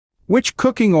Which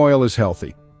cooking oil is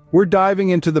healthy? We're diving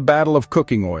into the battle of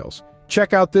cooking oils.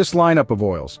 Check out this lineup of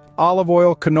oils: olive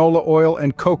oil, canola oil,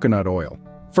 and coconut oil.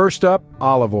 First up,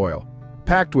 olive oil.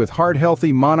 Packed with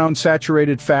heart-healthy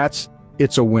monounsaturated fats,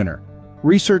 it's a winner.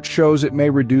 Research shows it may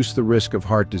reduce the risk of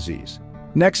heart disease.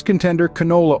 Next contender,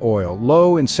 canola oil,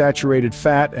 low in saturated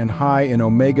fat and high in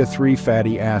omega-3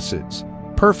 fatty acids.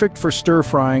 Perfect for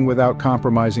stir-frying without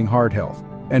compromising heart health.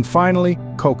 And finally,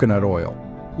 coconut oil.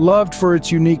 Loved for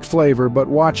its unique flavor, but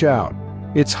watch out.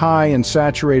 It's high in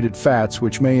saturated fats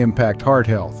which may impact heart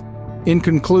health. In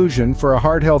conclusion, for a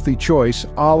heart-healthy choice,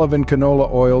 olive and canola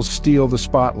oils steal the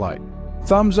spotlight.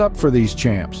 Thumbs up for these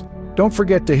champs. Don't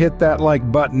forget to hit that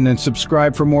like button and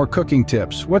subscribe for more cooking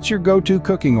tips. What's your go-to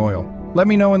cooking oil? Let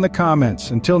me know in the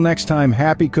comments. Until next time,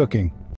 happy cooking.